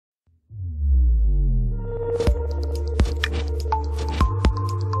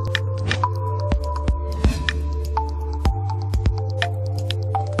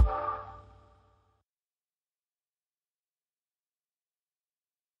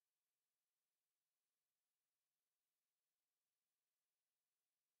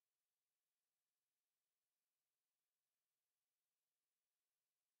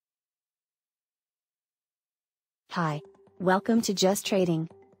Hi. Welcome to Just Trading.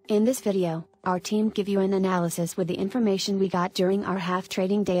 In this video, our team give you an analysis with the information we got during our half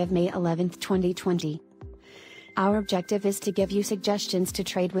trading day of May 11, 2020. Our objective is to give you suggestions to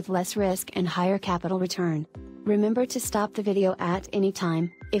trade with less risk and higher capital return. Remember to stop the video at any time,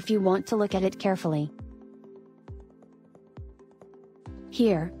 if you want to look at it carefully.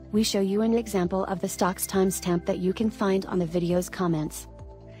 Here, we show you an example of the stock's timestamp that you can find on the video's comments.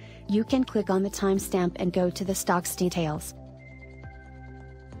 You can click on the timestamp and go to the stock's details.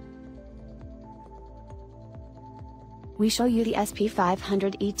 We show you the SP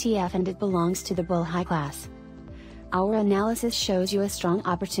 500 ETF and it belongs to the bull-high class. Our analysis shows you a strong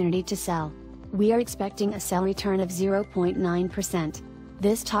opportunity to sell. We are expecting a sell return of 0.9%.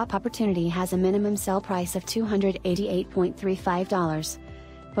 This top opportunity has a minimum sell price of $288.35,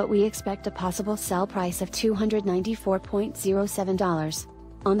 but we expect a possible sell price of $294.07.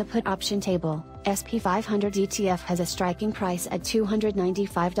 On the put option table, SP 500 ETF has a striking price at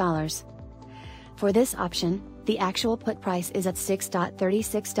 $295. For this option, the actual put price is at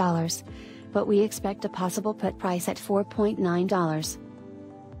 $6.36, but we expect a possible put price at $4.9.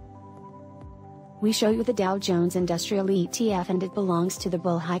 We show you the Dow Jones Industrial ETF and it belongs to the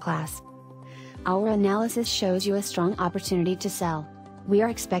bull-high class. Our analysis shows you a strong opportunity to sell. We are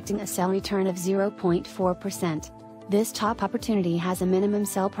expecting a sell return of 0.4%. This top opportunity has a minimum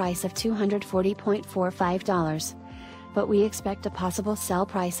sell price of $240.45, but we expect a possible sell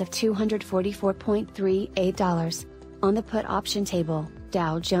price of $244.38. On the put option table,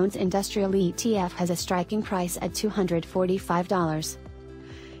 Dow Jones Industrial ETF has a striking price at $245.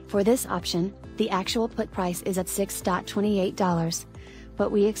 For this option, the actual put price is at $6.28, but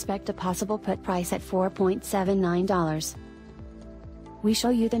we expect a possible put price at $4.79. We show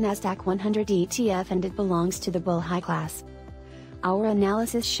you the Nasdaq 100 ETF and it belongs to the bull-high class. Our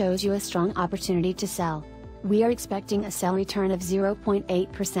analysis shows you a strong opportunity to sell. We are expecting a sell return of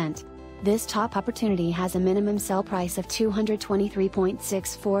 0.8%. This top opportunity has a minimum sell price of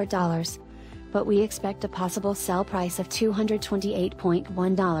 $223.64, but we expect a possible sell price of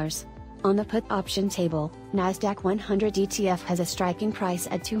 $228.1. On the put option table, Nasdaq 100 ETF has a striking price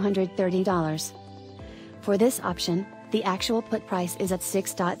at $230. For this option, the actual put price is at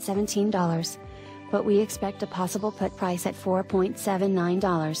 $6.17, but we expect a possible put price at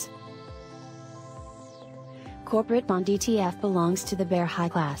 $4.79. Corporate bond ETF belongs to the bear-high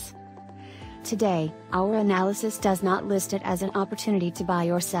class. Today, our analysis does not list it as an opportunity to buy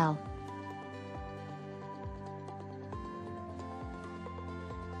or sell.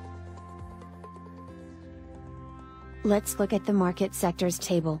 Let's look at the market sectors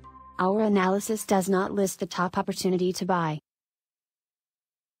table. Our analysis does not list the top opportunity to buy.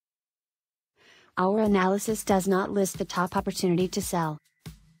 Our analysis does not list the top opportunity to sell.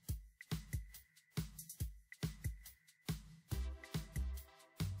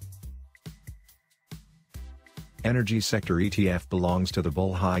 Energy sector ETF belongs to the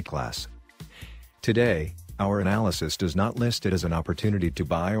bull-high class. Today, our analysis does not list it as an opportunity to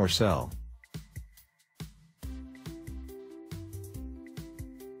buy or sell.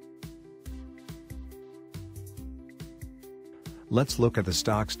 Let's look at the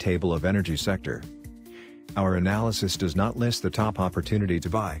stocks table of energy sector. Our analysis does not list the top opportunity to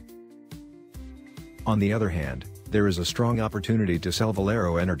buy. On the other hand, there is a strong opportunity to sell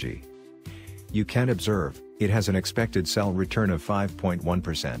Valero Energy. You can observe, it has an expected sell return of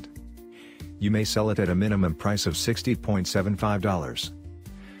 5.1%. You may sell it at a minimum price of $60.75.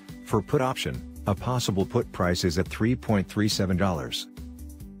 For put option, a possible put price is at $3.37.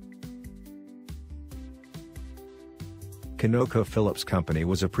 ConocoPhillips Company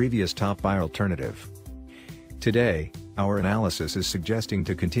was a previous top buy alternative. Today, our analysis is suggesting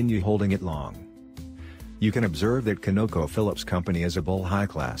to continue holding it long. You can observe that ConocoPhillips Company is a bull-high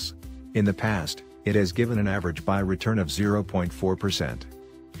class. In the past, it has given an average buy return of 0.4%.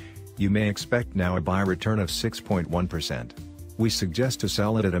 You may expect now a buy return of 6.1%. We suggest to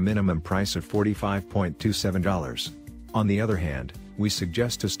sell it at a minimum price of $45.27. On the other hand, we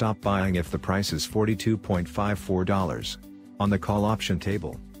suggest to stop buying if the price is $42.54. On the call option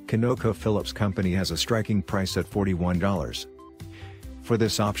table, ConocoPhillips Company has a striking price at $41. For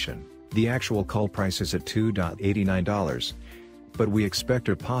this option, the actual call price is at $2.89, but we expect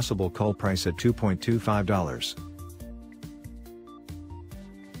a possible call price at $2.25.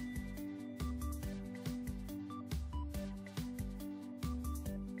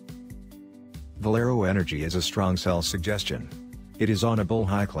 Valero Energy is a strong sell suggestion. It is on a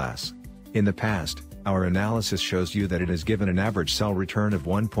bull-high class. In the past, our analysis shows you that it has given an average sell return of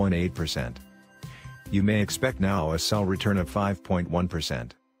 1.8%. You may expect now a sell return of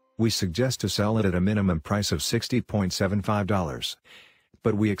 5.1%. We suggest to sell it at a minimum price of $60.75.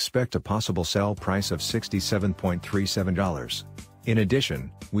 But we expect a possible sell price of $67.37. In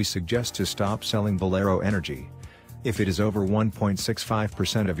addition, we suggest to stop selling Valero Energy if it is over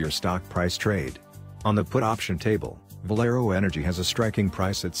 1.65% of your stock price trade. On the put option table, Valero Energy has a striking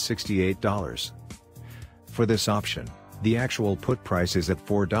price at $68. For this option, the actual put price is at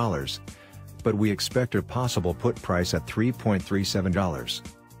 $4, but we expect a possible put price at $3.37.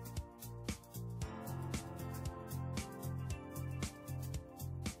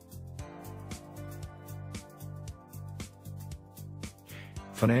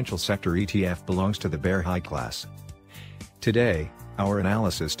 Financial sector ETF belongs to the bear high class. Today, our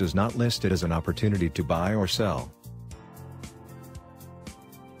analysis does not list it as an opportunity to buy or sell.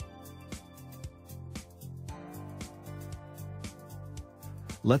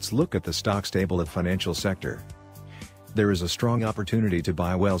 Let's look at the stocks table of financial sector. There is a strong opportunity to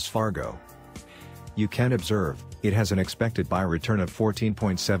buy Wells Fargo. You can observe, it has an expected buy return of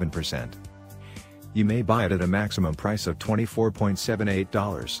 14.7%. You may buy it at a maximum price of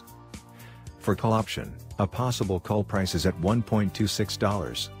 $24.78. For call option, a possible call price is at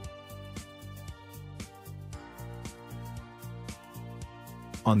 $1.26.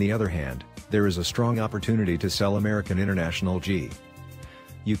 On the other hand, there is a strong opportunity to sell American International G.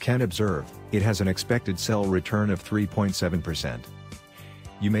 You can observe, it has an expected sell return of 3.7%.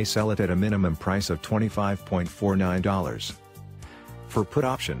 You may sell it at a minimum price of $25.49. For put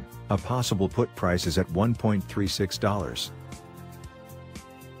option, a possible put price is at $1.36.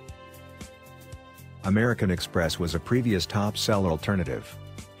 American Express was a previous top seller alternative.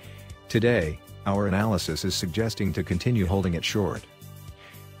 Today, our analysis is suggesting to continue holding it short.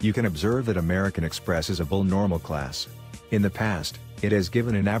 You can observe that American Express is a bull normal class. In the past, it has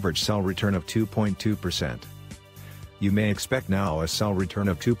given an average sell return of 2.2%. You may expect now a sell return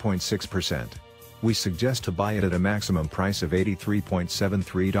of 2.6%. We suggest to buy it at a maximum price of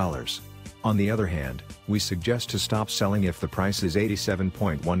 $83.73. On the other hand, we suggest to stop selling if the price is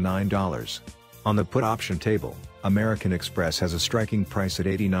 $87.19. On the put option table, American Express has a striking price at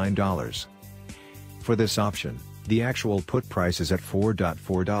 $89. For this option, the actual put price is at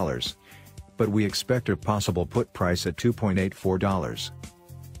 $4.4, but we expect a possible put price at $2.84.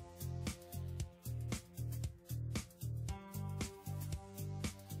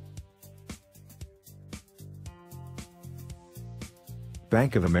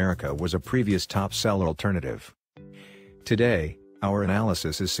 Bank of America was a previous top seller alternative. Today, our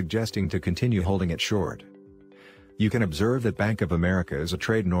analysis is suggesting to continue holding it short. You can observe that Bank of America is a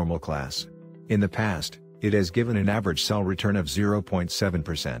trade normal class. In the past, it has given an average sell return of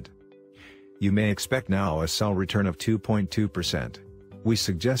 0.7%. You may expect now a sell return of 2.2%. We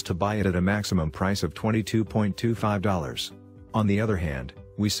suggest to buy it at a maximum price of $22.25. On the other hand,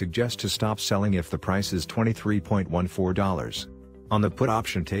 we suggest to stop selling if the price is $23.14. On the put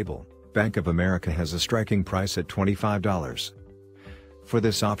option table, Bank of America has a striking price at $25. For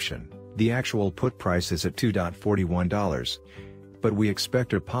this option, the actual put price is at $2.41, but we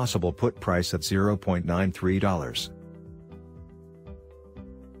expect a possible put price at $0.93.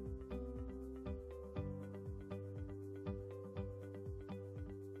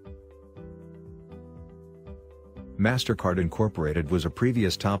 MasterCard Incorporated was a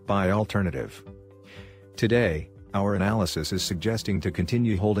previous top buy alternative. Today, our analysis is suggesting to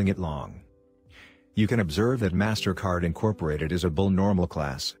continue holding it long. You can observe that MasterCard Incorporated is a bull normal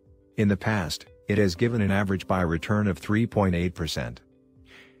class. In the past, it has given an average buy return of 3.8%.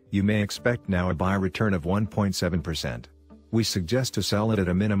 You may expect now a buy return of 1.7%. We suggest to sell it at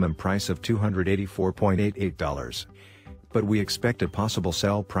a minimum price of $284.88, but we expect a possible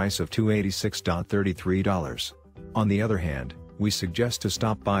sell price of $286.33. On the other hand, we suggest to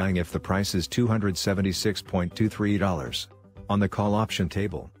stop buying if the price is $276.23. On the call option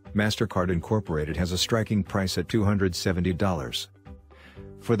table, MasterCard Incorporated has a striking price at $270.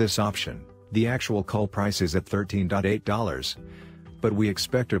 For this option, the actual call price is at $13.8, but we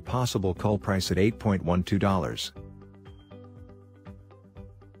expect a possible call price at $8.12.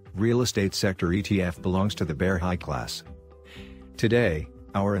 Real estate sector ETF belongs to the bear high class. Today,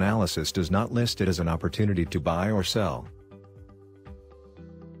 our analysis does not list it as an opportunity to buy or sell.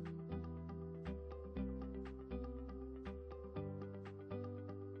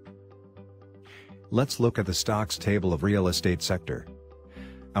 Let's look at the stocks table of real estate sector.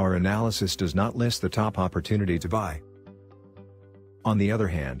 Our analysis does not list the top opportunity to buy. On the other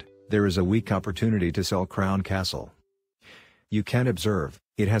hand, there is a weak opportunity to sell Crown Castle. You can observe,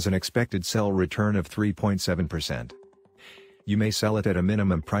 it has an expected sell return of 3.7%. You may sell it at a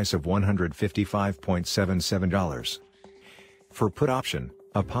minimum price of $155.77. For put option,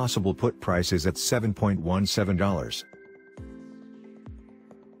 A possible put price is at $7.17.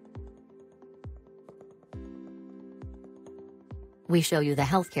 We show you the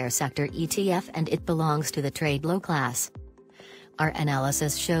healthcare sector ETF and it belongs to the trade low class. Our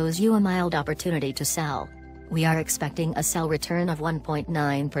analysis shows you a mild opportunity to sell. We are expecting a sell return of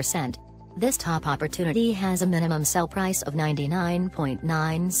 1.9%. This top opportunity has a minimum sell price of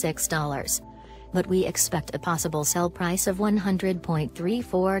 $99.96. But we expect a possible sell price of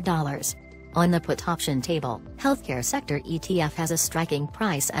 $100.34. On the put option table, healthcare sector ETF has a striking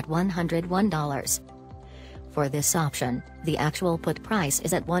price at $101. For this option, the actual put price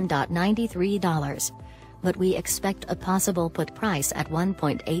is at $1.93. But we expect a possible put price at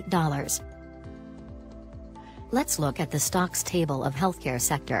 $1.8. Let's look at the stocks table of healthcare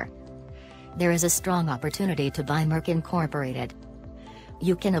sector. There is a strong opportunity to buy Merck Incorporated.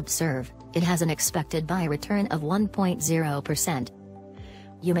 You can observe, it has an expected buy return of 1.0%.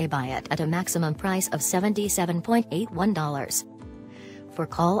 You may buy it at a maximum price of $77.81. For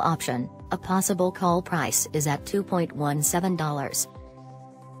call option, a possible call price is at $2.17.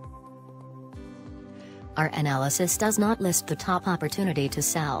 Our analysis does not list the top opportunity to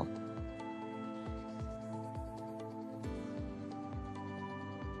sell.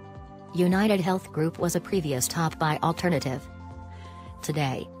 United Health Group was a previous top buy alternative.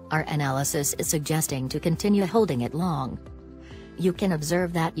 Today, our analysis is suggesting to continue holding it long. You can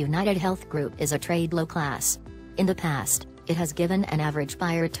observe that United Health Group is a trade low class. In the past, it has given an average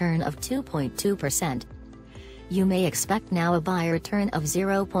buy return of 2.2%. You may expect now a buy return of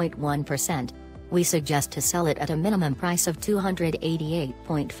 0.1%. We suggest to sell it at a minimum price of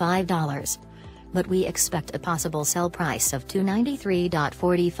 $288.5. But we expect a possible sell price of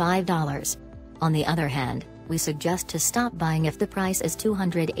 $293.45. On the other hand, we suggest to stop buying if the price is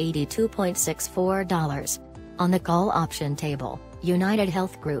 $282.64. On the call option table, United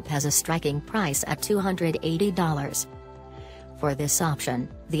Health Group has a striking price at $280. For this option,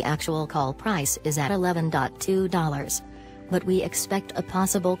 the actual call price is at $11.2. But we expect a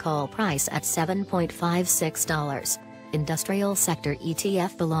possible call price at $7.56. Industrial sector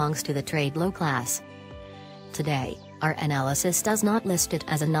ETF belongs to the trade low class. Today, our analysis does not list it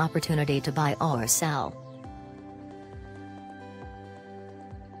as an opportunity to buy or sell.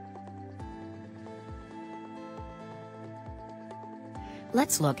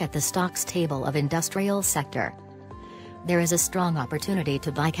 Let's look at the stocks table of industrial sector. There is a strong opportunity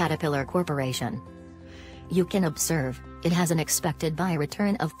to buy Caterpillar Corporation. You can observe, it has an expected buy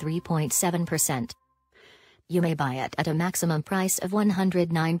return of 3.7%. You may buy it at a maximum price of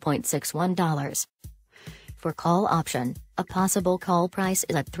 $109.61. For call option, a possible call price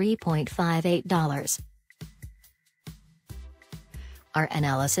is at $3.58. Our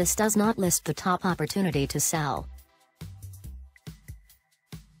analysis does not list the top opportunity to sell.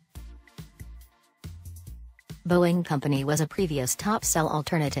 Boeing Company was a previous top sell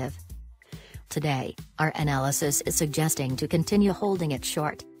alternative. Today, our analysis is suggesting to continue holding it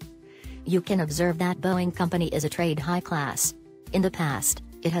short. You can observe that Boeing Company is a trade high class. In the past,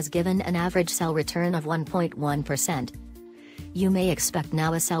 it has given an average sell return of 1.1%. You may expect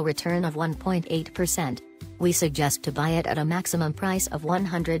now a sell return of 1.8%. We suggest to buy it at a maximum price of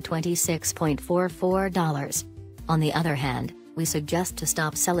 $126.44. On the other hand, we suggest to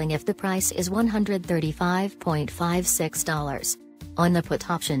stop selling if the price is $135.56. On the put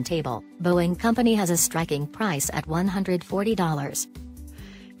option table, Boeing Company has a striking price at $140.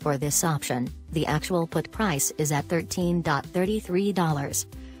 For this option, the actual put price is at $13.33.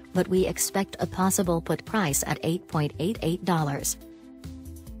 But we expect a possible put price at $8.88.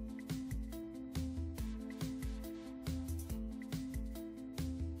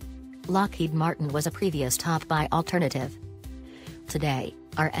 Lockheed Martin was a previous top buy alternative. Today,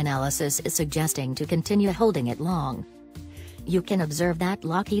 our analysis is suggesting to continue holding it long. You can observe that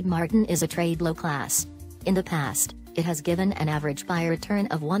Lockheed Martin is a trade low class. In the past, it has given an average buy return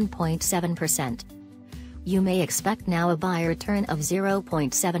of 1.7%. You may expect now a buy return of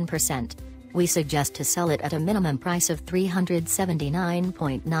 0.7%. We suggest to sell it at a minimum price of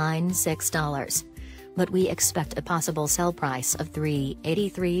 $379.96. But we expect a possible sell price of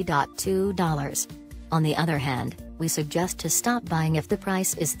 $383.2. On the other hand, we suggest to stop buying if the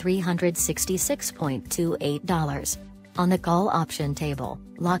price is $366.28. On the call option table,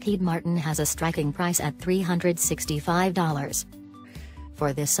 Lockheed Martin has a striking price at $365.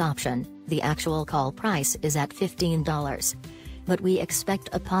 For this option, the actual call price is at $15. But we expect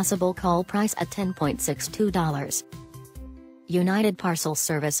a possible call price at $10.62. United Parcel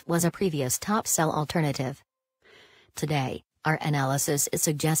Service was a previous top sell alternative. Today, our analysis is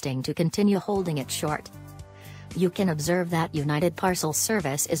suggesting to continue holding it short. You can observe that United Parcel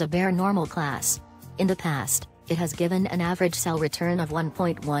Service is a bare normal class. In the past, it has given an average sell return of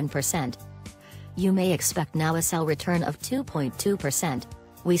 1.1%. You may expect now a sell return of 2.2%.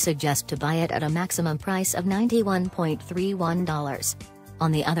 We suggest to buy it at a maximum price of $91.31.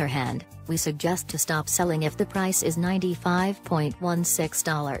 On the other hand, we suggest to stop selling if the price is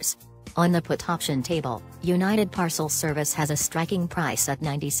 $95.16. On the put option table, United Parcel Service has a striking price at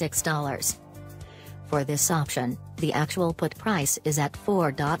 $96. For this option, the actual put price is at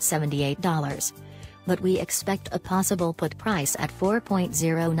 $4.78. But we expect a possible put price at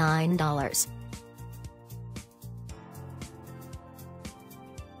 $4.09.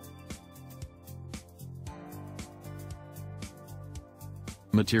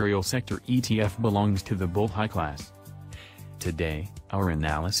 Material sector ETF belongs to the bull high class. Today, our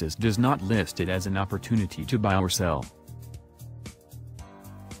analysis does not list it as an opportunity to buy or sell.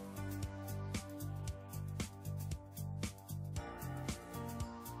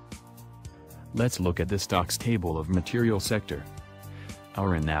 Let's look at the stocks table of material sector.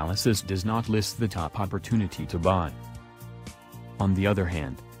 Our analysis does not list the top opportunity to buy. On the other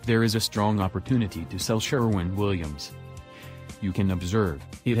hand, there is a strong opportunity to sell Sherwin-Williams. You can observe,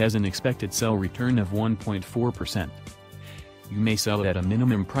 it has an expected sell return of 1.4%. You may sell it at a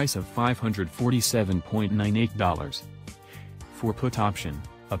minimum price of $547.98. For put option,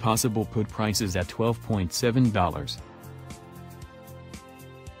 a possible put price is at $12.7.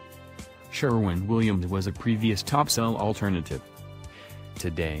 Sherwin-Williams was a previous top sell alternative.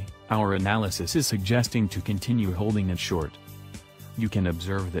 Today, our analysis is suggesting to continue holding it short. You can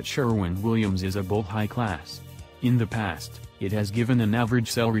observe that Sherwin-Williams is a bull high class. In the past, it has given an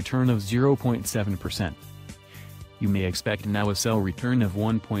average sell return of 0.7%. You may expect now a sell return of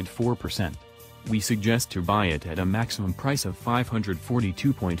 1.4%. We suggest to buy it at a maximum price of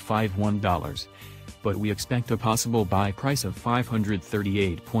 $542.51, but we expect a possible buy price of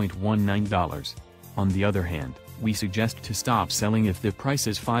 $538.19. On the other hand, we suggest to stop selling if the price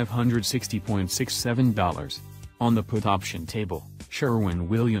is $560.67. On the put option table,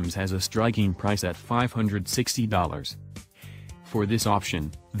 Sherwin-Williams has a striking price at $560. For this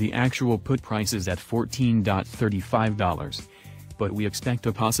option, the actual put price is at $14.35, but we expect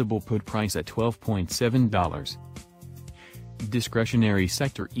a possible put price at $12.7. Discretionary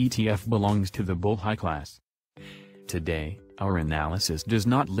sector ETF belongs to the bull high class. Today, our analysis does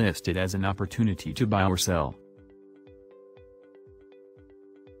not list it as an opportunity to buy or sell.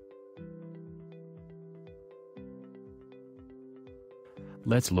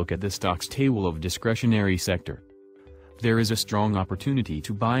 Let's look at the stocks table of discretionary sector. There is a strong opportunity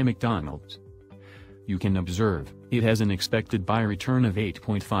to buy McDonald's. You can observe, it has an expected buy return of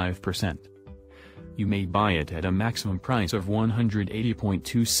 8.5%. You may buy it at a maximum price of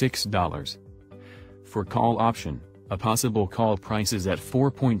 $180.26. For call option, a possible call price is at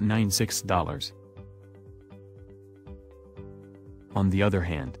 $4.96. On the other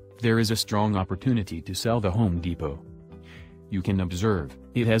hand, there is a strong opportunity to sell the Home Depot. You can observe,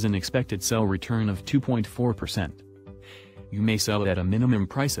 it has an expected sell return of 2.4%. You may sell it at a minimum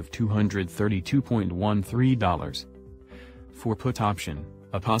price of $232.13. For put option,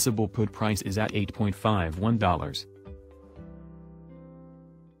 a possible put price is at $8.51.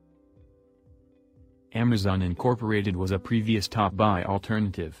 Amazon Incorporated was a previous top buy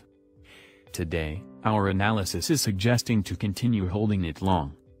alternative. Today, our analysis is suggesting to continue holding it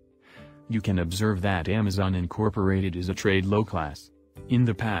long. You can observe that Amazon Incorporated is a trade low class. In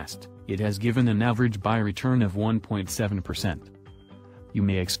the past, it has given an average buy return of 1.7%. You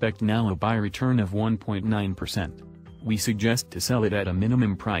may expect now a buy return of 1.9%. We suggest to sell it at a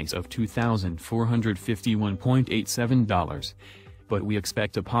minimum price of $2,451.87, but we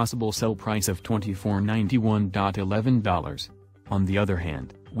expect a possible sell price of $2491.11. On the other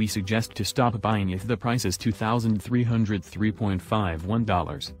hand, we suggest to stop buying if the price is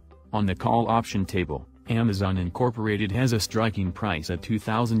 $2,303.51. On the call option table, Amazon Incorporated has a striking price at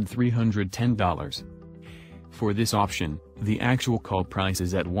 $2,310. For this option, the actual call price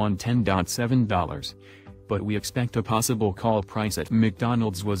is at $110.7, but we expect a possible call price at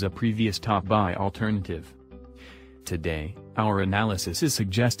McDonald's was a previous top buy alternative. Today, our analysis is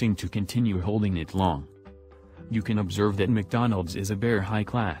suggesting to continue holding it long. You can observe that McDonald's is a bear high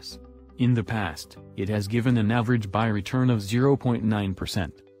class. In the past, it has given an average buy return of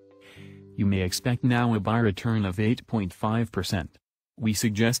 0.9%. You may expect now a buy return of 8.5%. We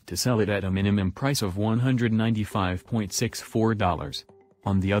suggest to sell it at a minimum price of $195.64.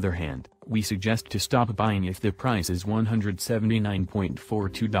 On the other hand, we suggest to stop buying if the price is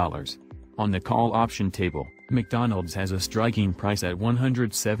 $179.42. On the call option table, McDonald's has a striking price at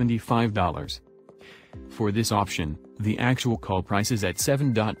 $175. For this option, the actual call price is at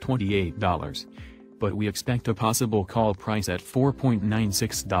 $7.28, but we expect a possible call price at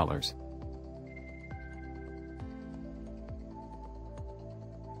 $4.96.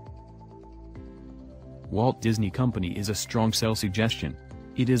 Walt Disney Company is a strong sell suggestion.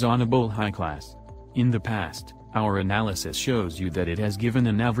 It is on a bull high class. In the past, our analysis shows you that it has given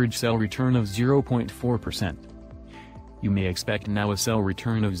an average sell return of 0.4%. You may expect now a sell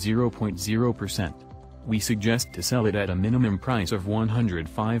return of 0.0%. We suggest to sell it at a minimum price of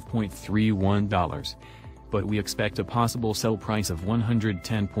 $105.31, but we expect a possible sell price of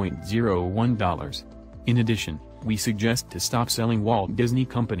 $110.01. In addition, we suggest to stop selling Walt Disney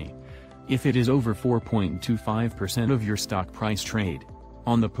Company if it is over 4.25% of your stock price trade.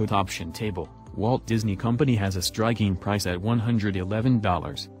 On the put option table, Walt Disney Company has a striking price at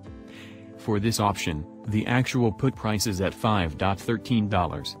 $111. For this option, the actual put price is at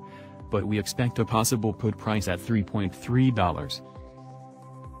 $5.13, but we expect a possible put price at $3.3.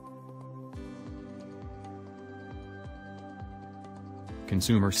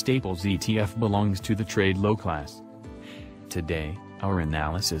 Consumer Staples ETF belongs to the trade low class. Today, our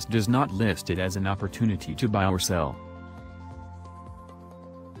analysis does not list it as an opportunity to buy or sell.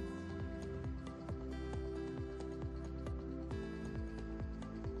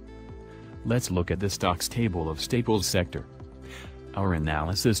 Let's look at the stocks table of Staples sector. Our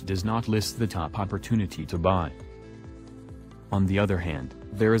analysis does not list the top opportunity to buy. On the other hand,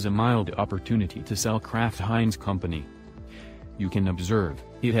 there is a mild opportunity to sell Kraft Heinz Company. You can observe,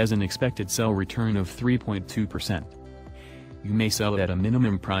 it has an expected sell return of 3.2%. You may sell it at a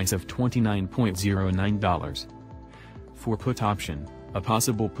minimum price of $29.09. For put option, a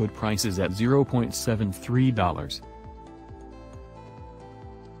possible put price is at $0.73.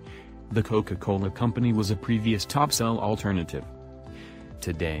 The Coca-Cola Company was a previous top sell alternative.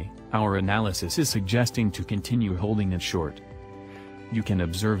 Today, our analysis is suggesting to continue holding it short. You can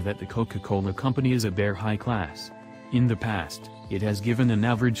observe that the Coca-Cola Company is a bear high class. In the past, it has given an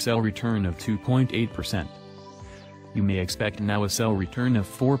average sell return of 2.8%. You may expect now a sell return of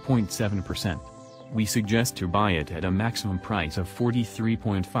 4.7%. We suggest to buy it at a maximum price of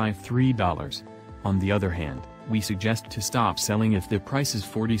 $43.53. On the other hand, we suggest to stop selling if the price is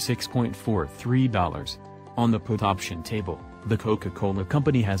 $46.43. On the put option table, the Coca-Cola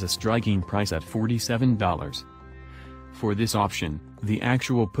Company has a striking price at $47. For this option, the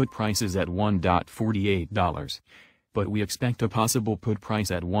actual put price is at $1.48, but we expect a possible put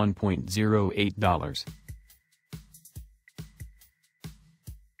price at $1.08.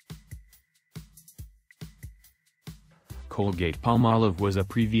 Colgate-Palmolive was a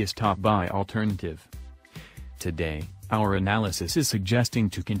previous top buy alternative. Today, our analysis is suggesting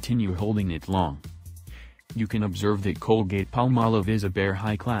to continue holding it long. You can observe that Colgate-Palmolive is a bear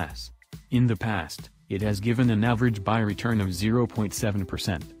high class. In the past, it has given an average buy return of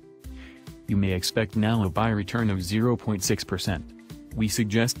 0.7%. You may expect now a buy return of 0.6%. We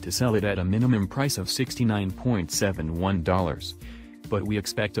suggest to sell it at a minimum price of $69.71, but we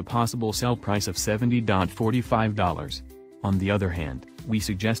expect a possible sell price of $70.45. On the other hand, we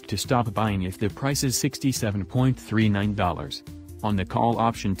suggest to stop buying if the price is $67.39. On the call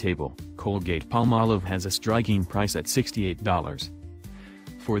option table, Colgate-Palmolive has a striking price at $68.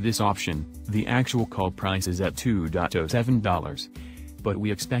 For this option, the actual call price is at $2.07, but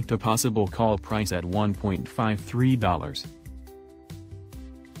we expect a possible call price at $1.53.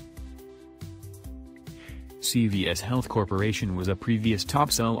 CVS Health Corporation was a previous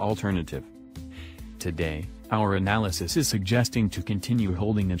top sell alternative. Today, our analysis is suggesting to continue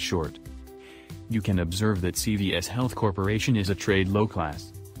holding it short. You can observe that CVS Health Corporation is a trade low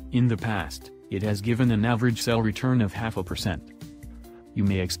class. In the past, it has given an average sell return of 0.5%. You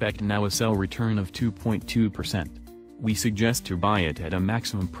may expect now a sell return of 2.2%. We suggest to buy it at a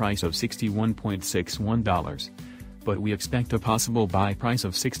maximum price of $61.61, but we expect a possible buy price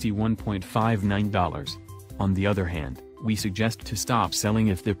of $61.59. On the other hand, we suggest to stop selling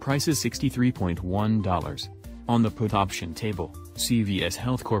if the price is $63.1. On the put option table, CVS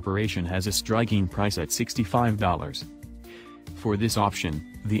Health Corporation has a striking price at $65. For this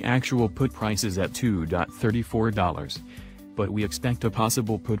option, the actual put price is at $2.34, but we expect a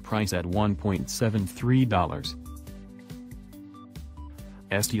possible put price at $1.73.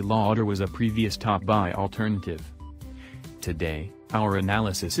 Estée Lauder was a previous top buy alternative. Today, our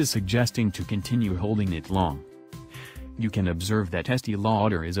analysis is suggesting to continue holding it long. You can observe that Estée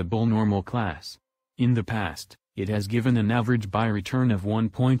Lauder is a bull normal class. In the past, it has given an average buy return of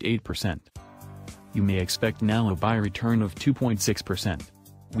 1.8%. You may expect now a buy return of 2.6%.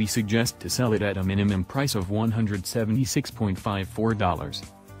 We suggest to sell it at a minimum price of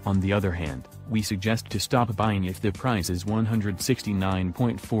 $176.54. On the other hand, We suggest to stop buying if the price is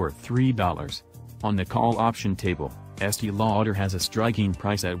 $169.43. On the call option table, Estée Lauder has a striking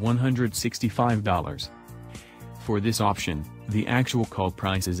price at $165. For this option, the actual call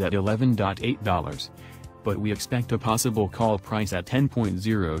price is at $11.8, but we expect a possible call price at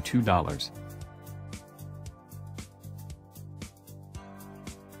 $10.02.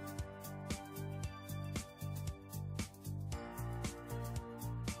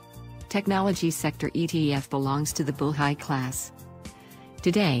 Technology sector ETF belongs to the bull-high class.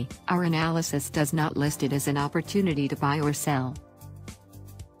 Today, our analysis does not list it as an opportunity to buy or sell.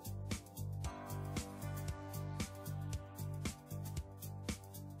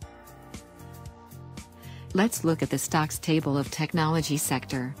 Let's look at the stocks table of technology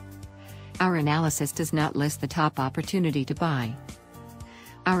sector. Our analysis does not list the top opportunity to buy.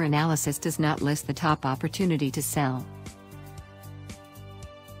 Our analysis does not list the top opportunity to sell.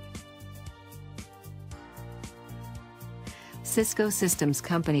 Cisco Systems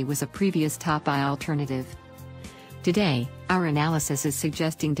Company was a previous top buy alternative. Today, our analysis is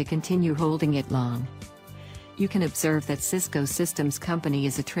suggesting to continue holding it long. You can observe that Cisco Systems Company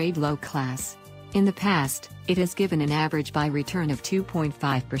is a trade low class. In the past, it has given an average buy return of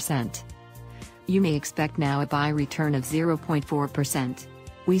 2.5%. You may expect now a buy return of 0.4%.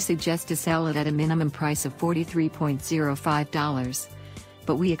 We suggest to sell it at a minimum price of $43.05,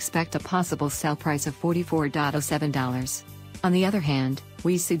 but we expect a possible sell price of $44.07. On the other hand,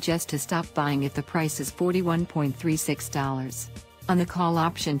 we suggest to stop buying if the price is $41.36. On the call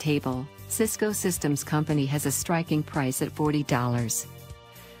option table, Cisco Systems Company has a striking price at $40.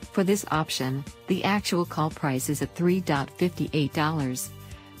 For this option, the actual call price is at $3.58,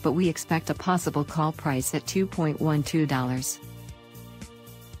 but we expect a possible call price at $2.12.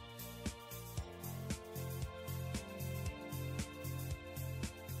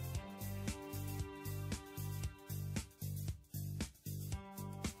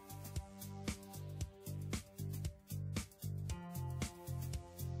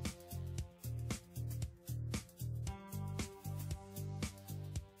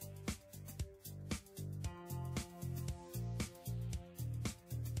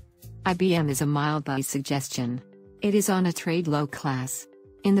 IBM is a mild buy suggestion. It is on a trade low class.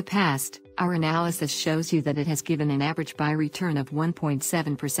 In the past, our analysis shows you that it has given an average buy return of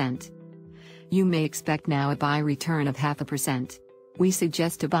 1.7%. You may expect now a buy return of 0.5%. We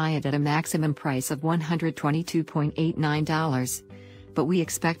suggest to buy it at a maximum price of $122.89, but we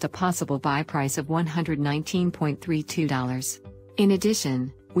expect a possible buy price of $119.32. In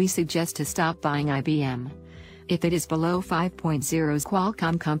addition, we suggest to stop buying IBM if it is below 5.0.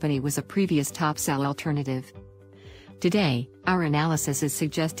 Qualcomm Company was a previous top sell alternative. Today, our analysis is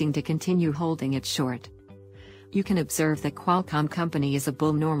suggesting to continue holding it short. You can observe that Qualcomm Company is a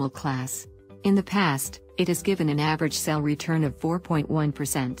bull normal class. In the past, it has given an average sell return of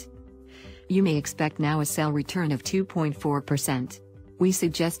 4.1%. You may expect now a sell return of 2.4%. We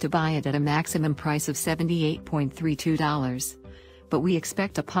suggest to buy it at a maximum price of $78.32. But we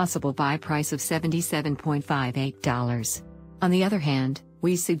expect a possible buy price of $77.58. On the other hand,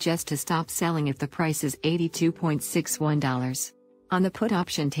 we suggest to stop selling if the price is $82.61. On the put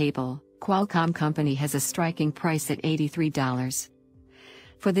option table, Qualcomm Company has a striking price at $83.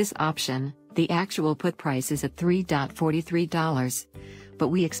 For this option, the actual put price is at $3.43, but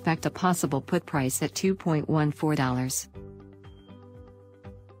we expect a possible put price at $2.14.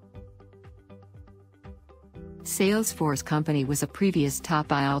 Salesforce Company was a previous top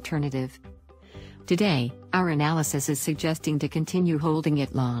buy alternative. Today, our analysis is suggesting to continue holding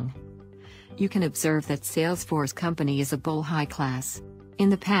it long. You can observe that Salesforce Company is a bull high class. In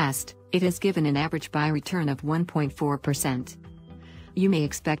the past, it has given an average buy return of 1.4%. You may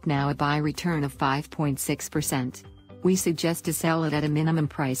expect now a buy return of 5.6%. We suggest to sell it at a minimum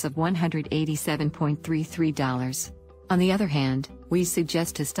price of $187.33. On the other hand, we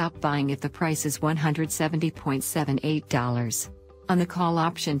suggest to stop buying if the price is $170.78. On the call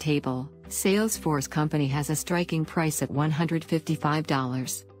option table, Salesforce Company has a striking price at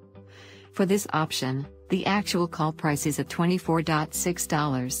 $155. For this option, the actual call price is at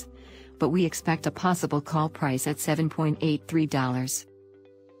 $24.6, but we expect a possible call price at $7.83.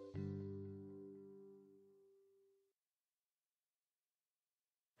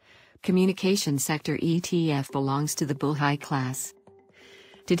 Communication sector ETF belongs to the bull-high class.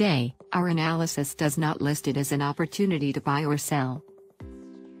 Today, our analysis does not list it as an opportunity to buy or sell.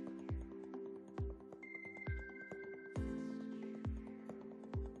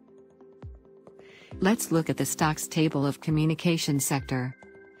 Let's look at the stocks table of communication sector.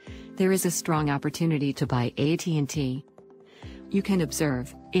 There is a strong opportunity to buy AT&T. You can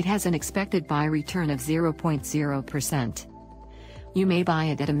observe it has an expected buy return of 0.0%. You may buy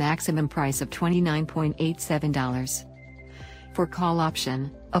it at a maximum price of $29.87. For call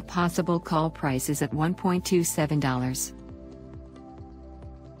option, a possible call price is at $1.27.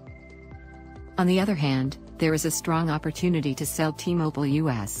 On the other hand, there is a strong opportunity to sell T-Mobile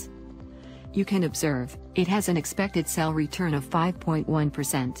US. You can observe, it has an expected sell return of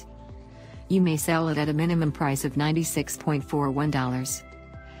 5.1%. You may sell it at a minimum price of $96.41.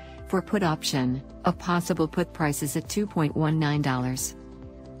 For put option, a possible put price is at $2.19.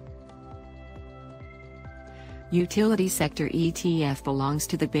 Utility sector ETF belongs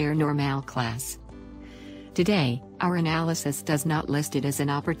to the Bear Normal class. Today, our analysis does not list it as an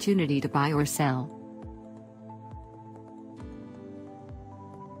opportunity to buy or sell.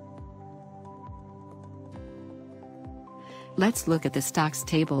 Let's look at the stocks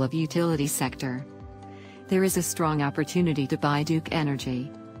table of utility sector. There is a strong opportunity to buy Duke Energy.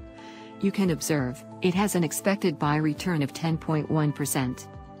 You can observe, it has an expected buy return of 10.1%.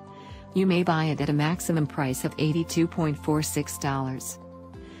 You may buy it at a maximum price of $82.46.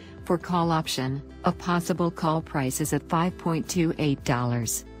 For call option, a possible call price is at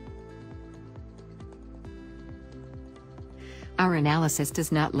 $5.28. Our analysis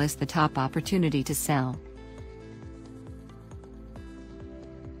does not list the top opportunity to sell.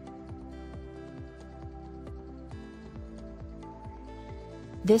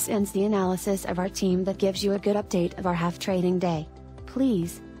 This ends the analysis of our team that gives you a good update of our half trading day.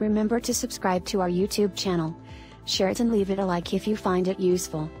 Please, remember to subscribe to our YouTube channel. Share it and leave it a like if you find it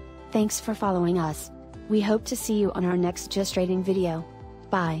useful. Thanks for following us. We hope to see you on our next JusTrading video.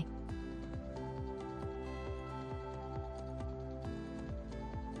 Bye.